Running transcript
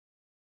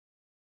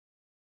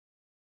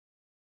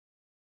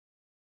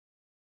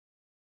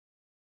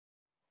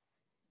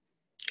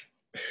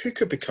Who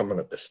could be coming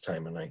at this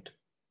time of night?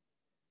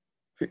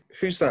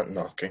 Who's that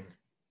knocking?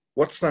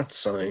 What's that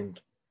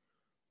sound?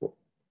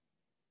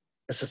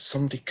 Is it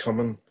somebody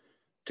coming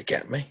to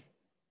get me?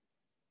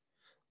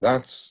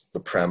 That's the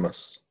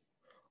premise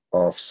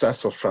of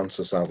Cecil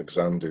Frances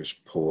Alexander's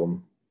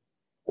poem,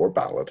 or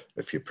ballad,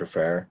 if you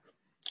prefer,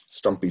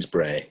 Stumpie's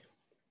Brae.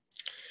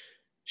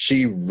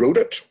 She wrote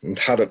it and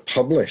had it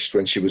published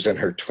when she was in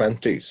her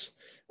 20s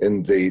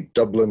in the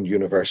Dublin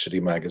University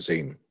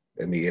magazine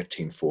in the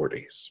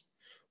 1840s,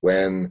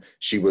 when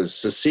she was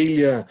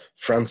Cecilia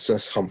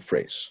Frances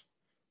Humphreys,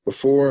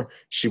 before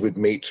she would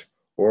meet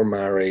or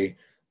marry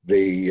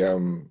the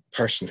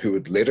person who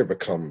would later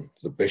become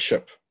the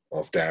Bishop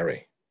of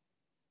Derry.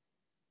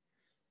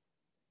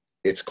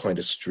 It's quite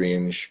a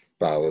strange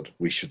ballad,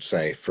 we should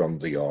say, from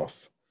the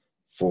off,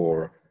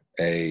 for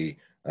a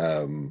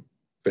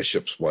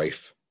bishop's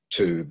wife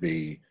to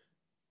be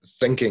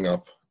thinking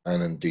up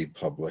and indeed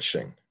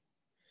publishing.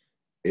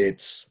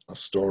 It's a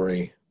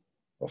story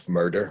of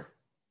murder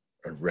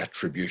and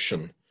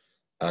retribution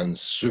and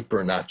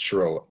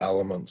supernatural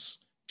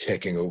elements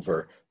taking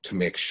over to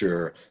make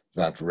sure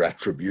that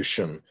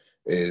retribution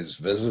is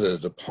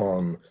visited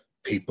upon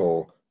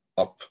people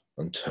up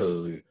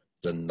until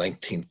the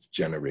 19th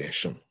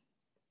generation.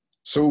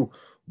 So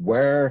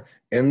where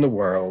in the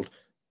world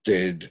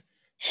did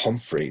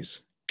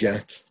Humphreys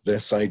get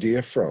this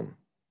idea from?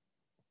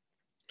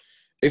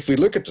 If we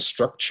look at the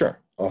structure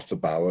of the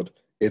ballad,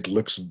 it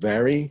looks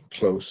very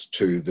close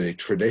to the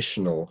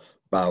traditional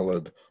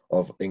ballad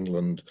of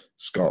England,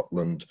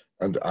 Scotland,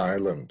 and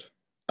Ireland,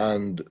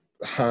 and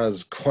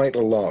has quite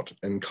a lot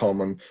in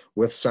common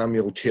with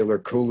Samuel Taylor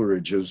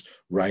Coleridge's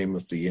Rime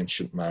of the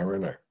Ancient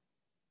Mariner.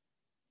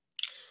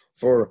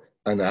 For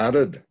an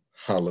added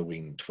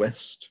Halloween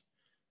twist,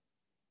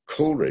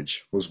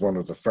 Coleridge was one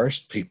of the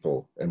first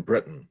people in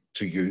Britain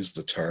to use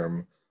the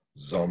term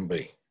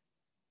zombie.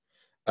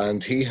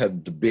 And he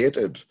had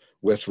debated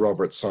with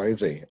Robert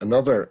Southey,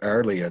 another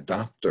early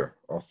adapter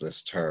of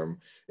this term,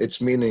 its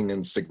meaning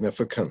and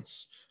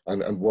significance,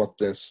 and what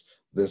this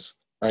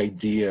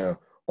idea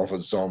of a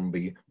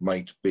zombie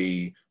might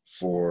be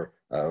for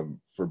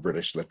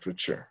British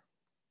literature.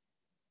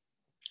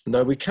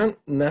 Now, we can't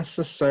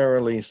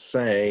necessarily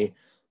say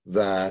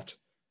that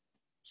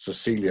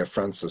Cecilia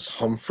Frances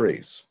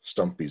Humphreys'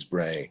 Stumpie's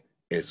Brae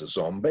is a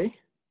zombie,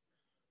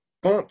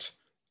 but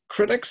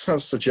critics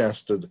have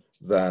suggested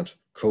that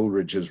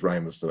Coleridge's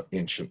Rime of the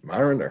Ancient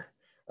Mariner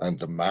and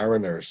the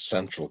mariner's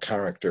central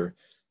character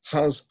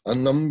has a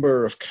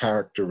number of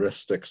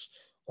characteristics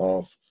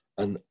of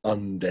an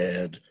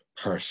undead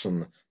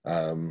person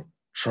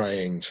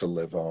trying to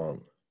live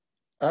on.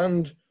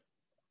 And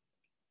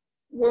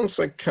once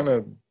I kind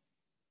of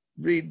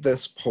read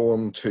this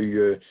poem to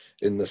you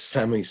in the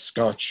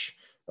semi-Scotch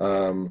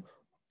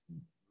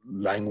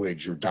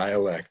language or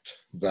dialect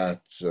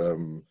that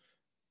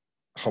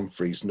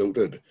Humphreys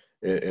noted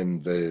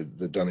in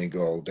the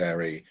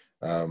Donegal-Derry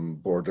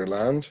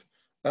borderland,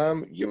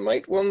 you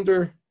might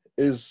wonder,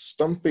 is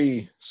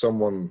Stumpie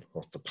someone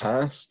of the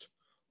past,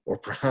 or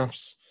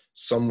perhaps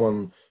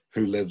someone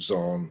who lives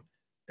on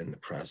in the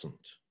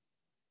present?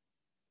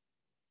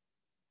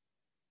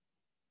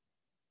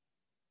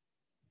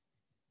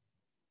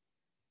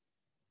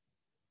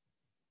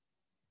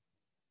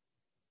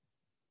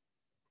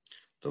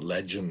 The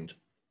legend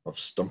of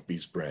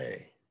Stumpie's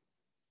Brae.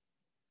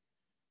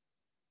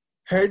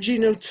 Heard ye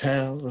no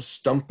tell of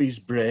Stumpie's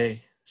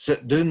Brae?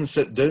 Sit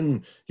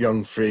down,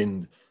 young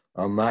friend.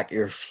 I'll mak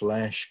your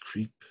flesh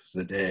creep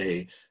the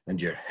day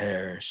and your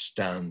hair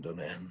stand on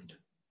end.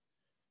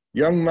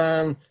 Young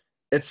man,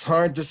 it's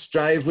hard to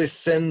strive with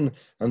sin,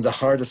 and the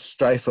hardest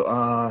strife of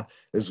a'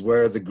 is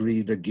where the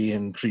greed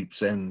again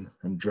creeps in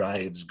and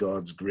drives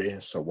God's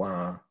grace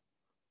awa'.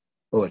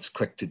 Oh, it's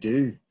quick to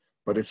do,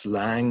 but it's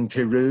lang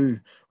to rue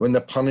when the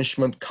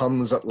punishment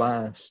comes at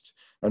last,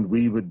 and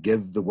we would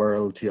give the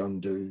world to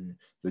undo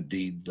the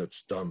deed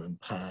that's done and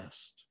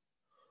past.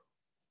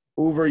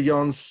 Over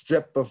yon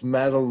strip of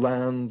meadow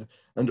land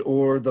and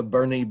o'er the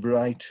burnie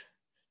bright,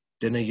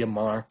 dinna ye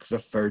mark the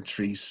fir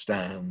trees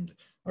stand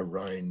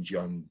around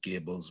yon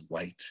gables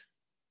white?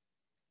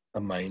 I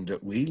mind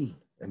it weel,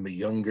 in my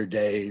younger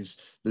days,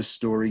 the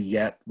story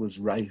yet was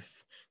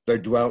rife. There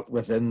dwelt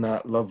within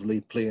that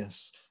lovely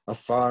place a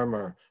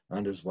farmer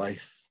and his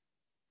wife.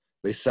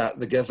 They sat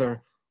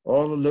together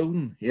all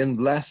alone in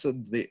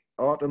blessed the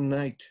autumn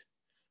night,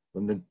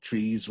 when the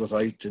trees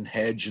without and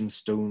hedge and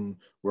stone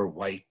were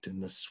white in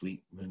the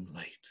sweet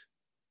moonlight.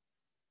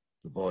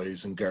 The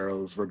boys and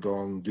girls were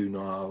gone doon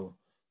all,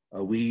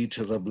 a wee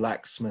to the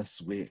blacksmith's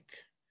wake.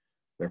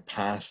 There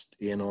passed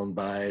in on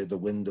by the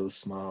window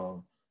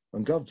small,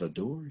 and guv the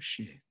door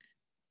shake.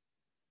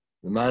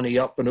 The man he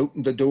up and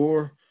opened the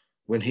door.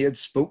 When he had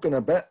spoken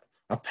a bit,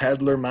 a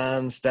peddler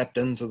man stepped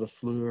into the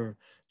floor.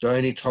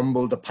 Down he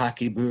tumbled a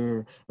packy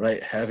boor,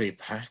 right heavy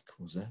pack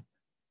was it.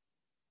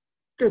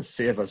 God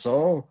save us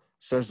all,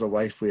 says the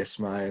wife with a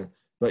smile,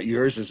 but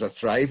yours is a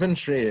thriving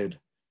trade.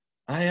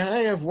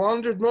 Aye, I've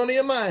wandered mony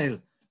a mile,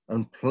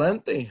 and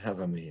plenty have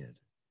I made.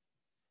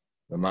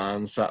 The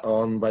man sat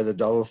on by the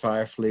dull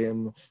fire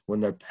flame when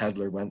their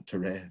peddler went to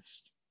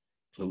rest.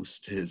 Close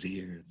to his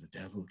ear the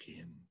devil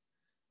came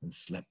and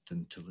slipped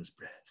into his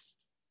breast.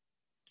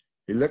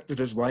 He looked at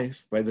his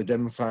wife by the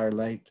dim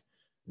firelight,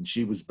 and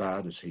she was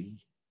bad as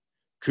he.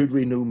 Could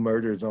we no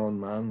murders on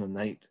man the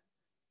night?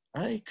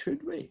 Aye,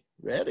 could we?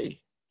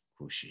 Ready,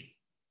 quoth she.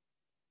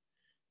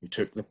 He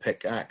took the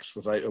pickaxe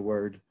without a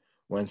word,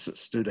 whence it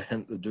stood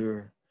ahint the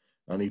door,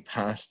 and he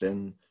passed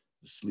in,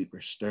 the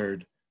sleeper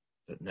stirred,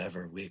 that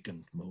never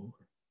wakened more.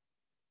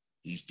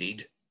 He's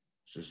dead,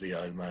 says the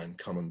old man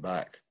coming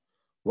back.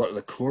 What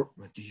the corp,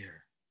 my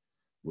dear?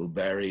 We'll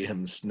bury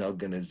him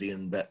snug in his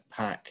ain bit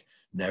pack,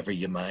 never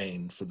ye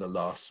mind for the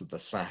loss of the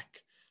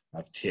sack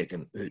I've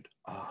taken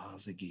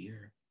out the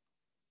gear.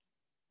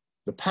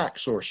 The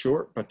pack's o'er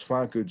short, but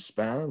 'twa good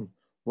span.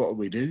 What'll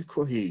we do,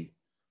 quo he?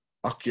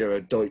 Och, you're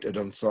a doited,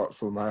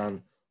 unthoughtful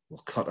man. We'll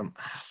cut him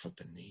aff at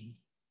the knee.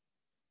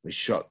 They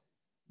shut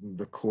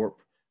the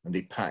corp, and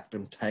they packed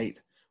him tight,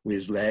 with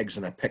his legs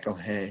in a pickle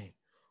hay.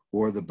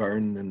 O'er the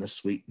burn in the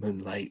sweet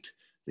moonlight,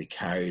 they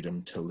carried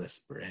him till this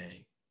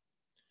Brae.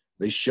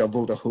 They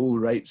shovelled a hole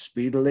right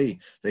speedily,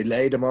 they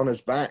laid him on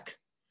his back.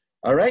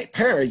 A right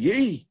pair of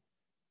ye,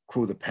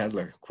 quo the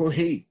peddler, quo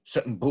he,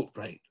 sitting bolt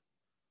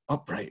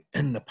upright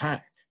in the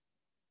pack.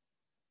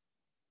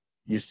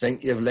 You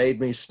think you've laid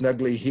me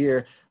snugly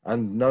here,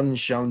 and none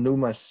shall know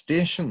my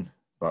station,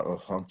 but I'll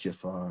hunt you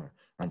far,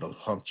 and I'll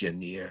hunt you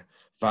near,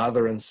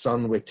 father and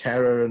son with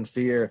terror and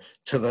fear,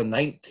 to the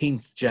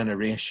 19th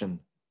generation.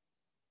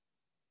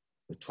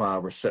 The twa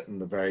were sitting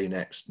the very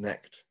next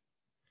night,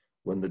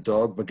 when the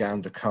dog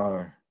began to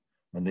caw,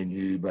 and they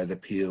knew by the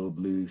pale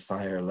blue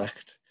fire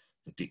licht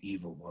that the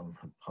evil one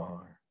had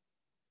power.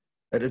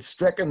 It had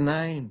stricken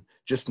 9,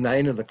 just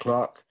 9 of the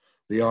clock,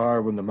 the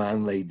hour when the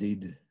man lay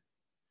dead.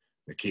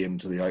 There came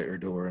to the outer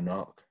door a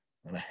knock,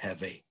 and a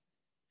heavy,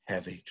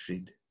 heavy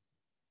tread.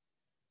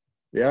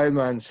 The old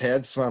man's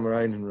head swam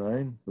round and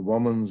round, the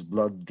woman's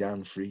blood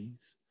gan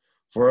freeze,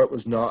 for it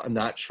was not a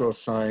natural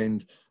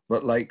sound,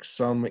 but like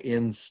some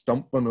ane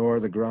stumping o'er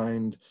the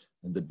ground,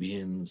 and the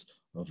banes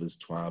of his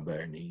twa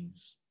bare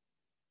knees.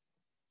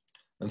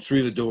 And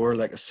through the door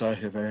like a sigh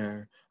of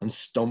air, and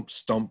stump,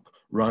 stump,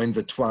 round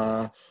the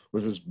twa,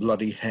 with his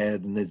bloody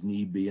head and his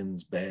knee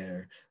banes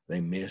bare,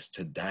 they maist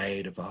had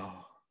died of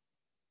awe.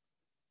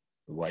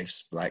 The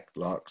wife's black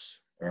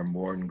locks ere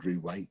morn grew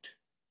white,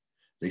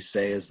 they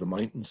say as the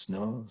mountain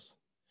snows.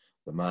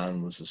 The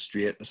man was as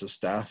straight as a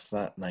staff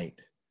that night,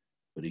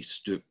 but he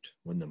stooped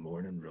when the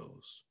morning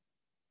rose.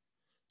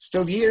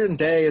 Still year and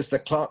day as the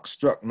clock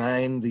struck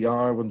 9, the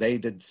hour when they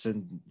did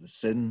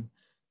sin,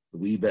 the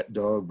wee bit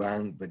dog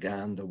band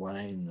began to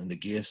whine, and the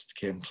ghaist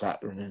came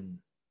clattering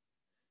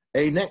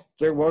in. Nick,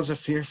 there was a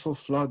fearful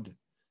flood.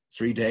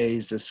 3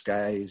 days the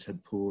skies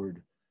had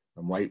poured,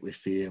 and white with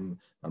fame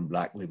and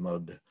black with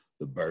mud,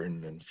 the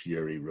burn and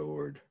fury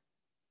roared.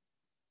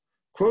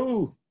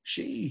 Quo,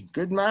 she,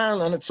 good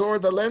man, and it's o'er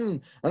the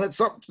linn, and it's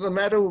up to the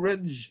meadow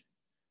ridge.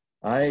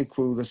 Aye,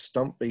 quo the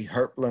Stumpie,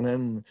 hurtling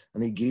in,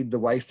 and he gied the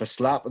wife a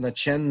slap on the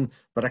chin,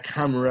 but I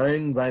cam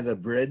round by the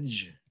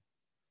bridge.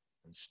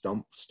 And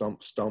stump,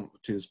 stump,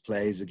 stump to his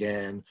plays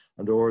again,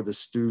 and o'er the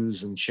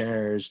stools and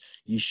chairs,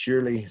 ye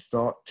surely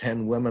thought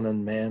 10 women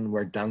and men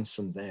were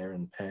dancing there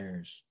in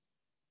pairs.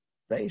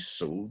 They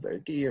sold their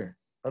gear,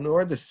 and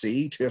o'er the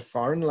sea to a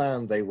foreign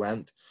land they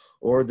went,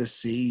 o'er the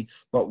sea,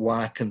 but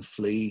whack and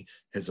flee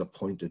his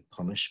appointed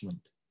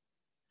punishment.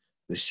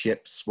 The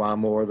ship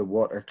swam o'er the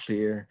water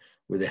clear,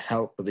 with the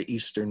help of the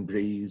eastern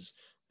breeze,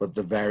 but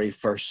the very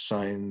first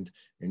sound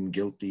in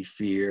guilty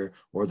fear,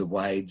 or the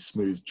wide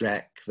smooth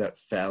dreck that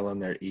fell on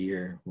their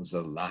ear, was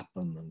the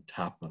lapping and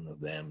tapping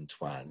of them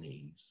twa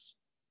knees.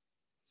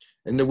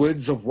 In the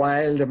woods of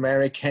wild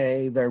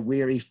America their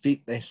weary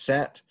feet they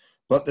set,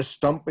 but the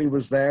Stumpie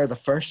was there the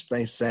first,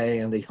 they say,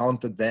 and he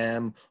haunted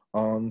them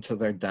on to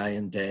their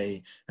dying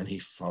day, and he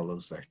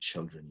follows their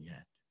children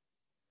yet.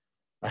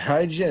 I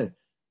hide you,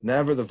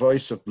 never the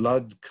voice of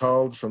blood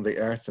called from the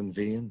earth and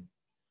vein,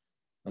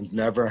 and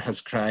never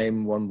has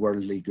crime won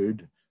worldly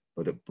good,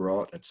 but it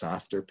brought its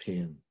after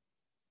pain.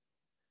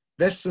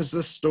 This is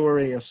the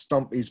story of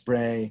Stumpie's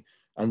Brae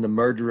and the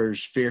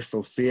murderer's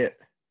fearful fate.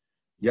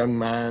 Young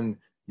man,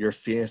 your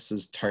face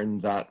is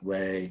turned that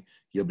way,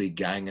 you'll be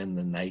ganging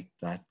the night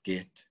that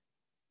gate.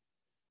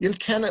 You'll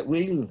ken it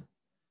weel,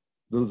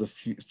 though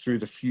through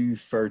the few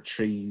fir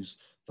trees,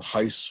 the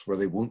house where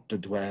they wont to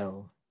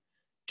dwell.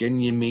 Gin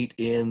ye meet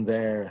ane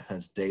there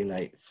as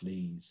daylight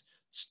flees,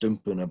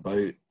 stumping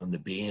about on the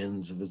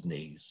banes of his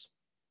knees,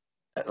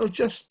 it'll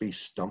just be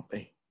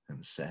Stumpie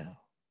himself.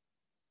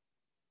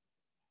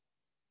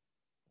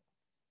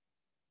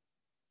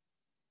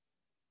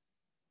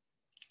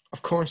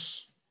 Of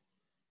course,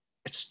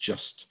 it's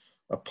just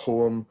a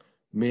poem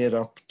made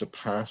up to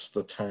pass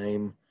the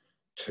time,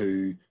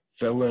 to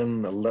fill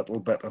in a little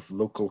bit of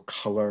local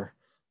colour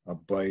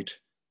about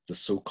the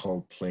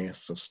so-called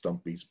place of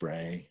Stumpie's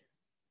Brae.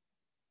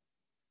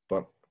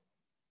 But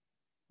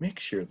make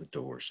sure the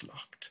door's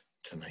locked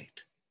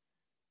tonight.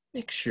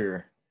 Make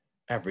sure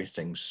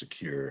everything's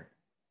secure.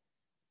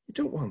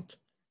 You don't want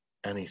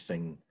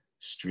anything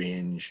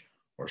strange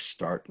or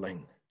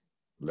startling,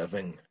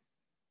 living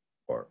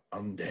or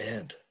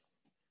undead,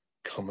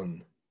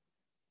 coming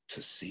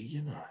to see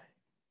you now,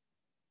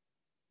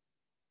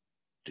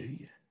 do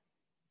you?